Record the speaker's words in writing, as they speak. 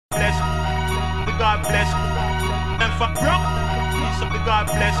God bless. And for broke, peace of the God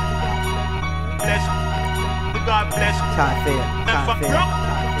bless. Bless. The God bless. And for broke,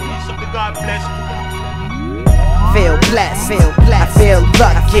 peace of the God bless. Feel blessed, I feel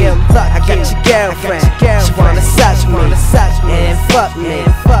lucky. I got your girlfriend, she wanna touch me and fuck me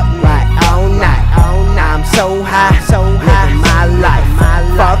right all night. I'm so high, living my life.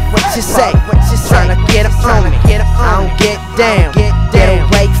 Fuck what you say, tryna get up on me. I don't get down, get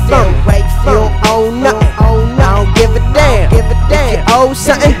away from me. You don't own nothing, I don't give a damn. If you owe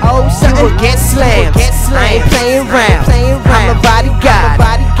something, you will get slammed. I ain't playing around, I'm a bodyguard.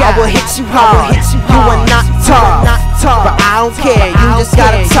 I will hit you hard, you are not tall, but I don't care, you just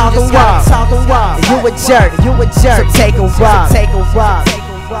gotta talk and walk. You a jerk, so take a walk.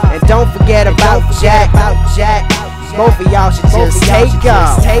 And don't forget about Jack. Both of y'all should just take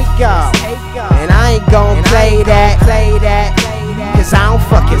off. And I ain't gon' play that, cause I don't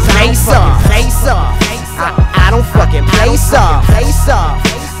fucking play soft. I don't fucking play soft.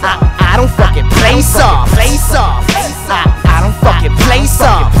 I don't fucking play soft. I don't fucking play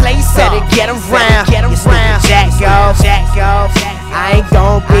soft. Better get around, Jack off. I ain't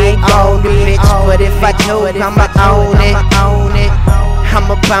gon' be on the bitch, but if I do, I'ma own it.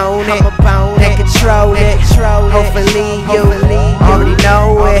 I'ma bone it and control it. Hopefully you already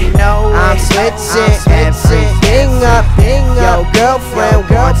know it. I'm switching everything up. Yo, girlfriend,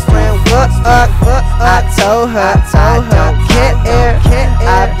 what up? I told her I don't care.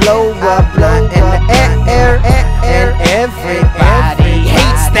 I blow up in the air, and everybody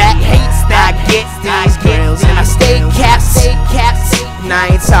hates that. I get these girls and I stay caps. And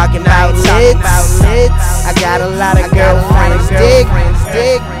I ain't talking about lids. I got a lot of girlfriends, dig.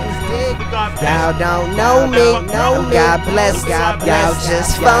 Y'all don't know me, God bless, y'all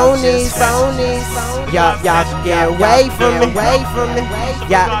just phonies. Y'all can get away from me,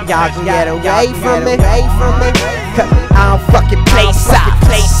 y'all can get away from me. I don't fucking play soft.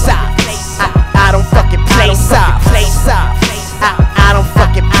 I don't fucking play soft. I don't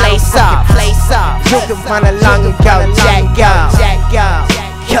fucking play soft. You can run along and go Jack off,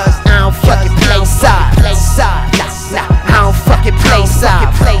 cause I don't fucking play soft. I don't fucking play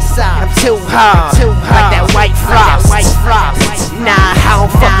soft. I'm too hard, like that white frost. Nah, I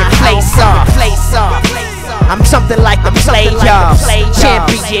don't fucking play soft. I'm something like the playoffs,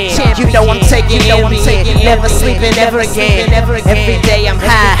 champion. You know I'm taking it, never sleeping ever again. Every day I'm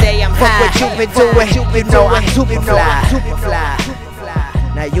high. Fuck what you been doing, you know I'm super fly.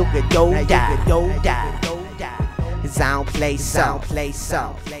 Now you could go die, cause I don't play soft.